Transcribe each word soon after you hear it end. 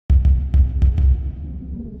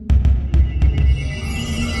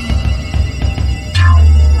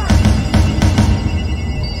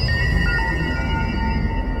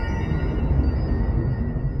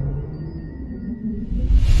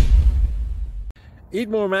Eat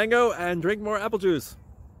more mango and drink more apple juice.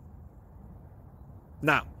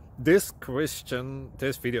 Now, this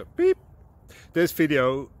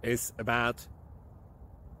video is about,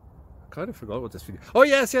 I kind of forgot what this video. Oh,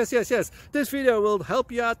 yes. This video will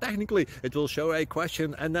help you out technically. It will show a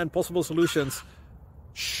question and then possible solutions.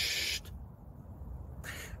 Shh.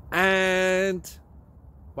 And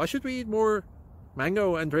why should we eat more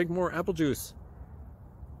mango and drink more apple juice?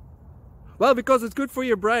 Well, because it's good for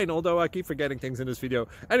your brain, although I keep forgetting things in this video.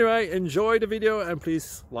 Anyway, enjoy the video and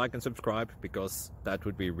please like and subscribe, because that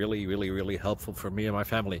would be really helpful for me and my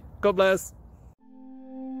family. God bless!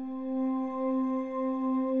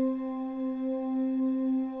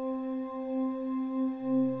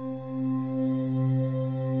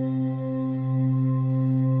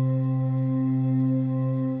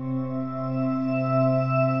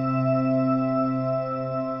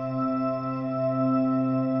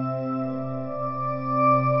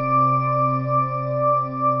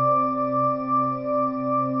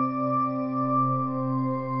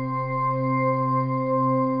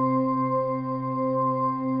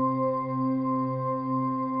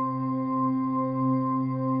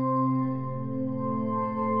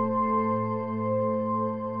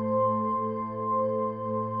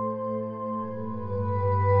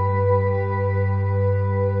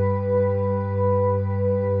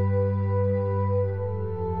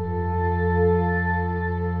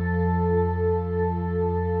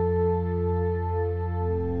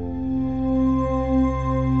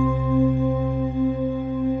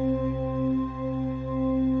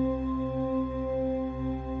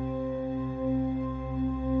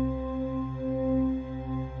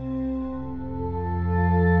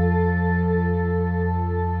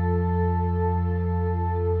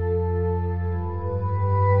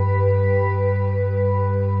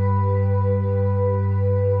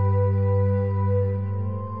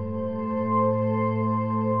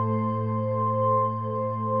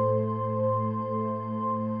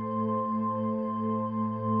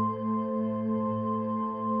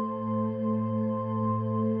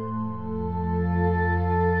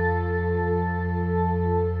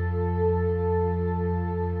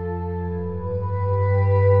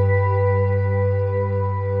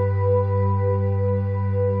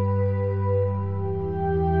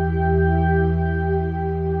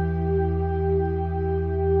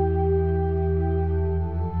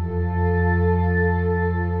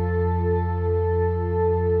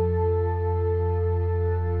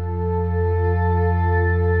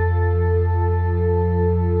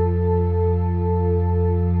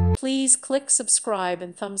 Please click subscribe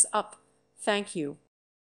and thumbs up. Thank you.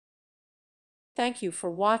 Thank you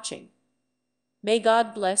for watching. May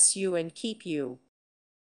God bless you and keep you.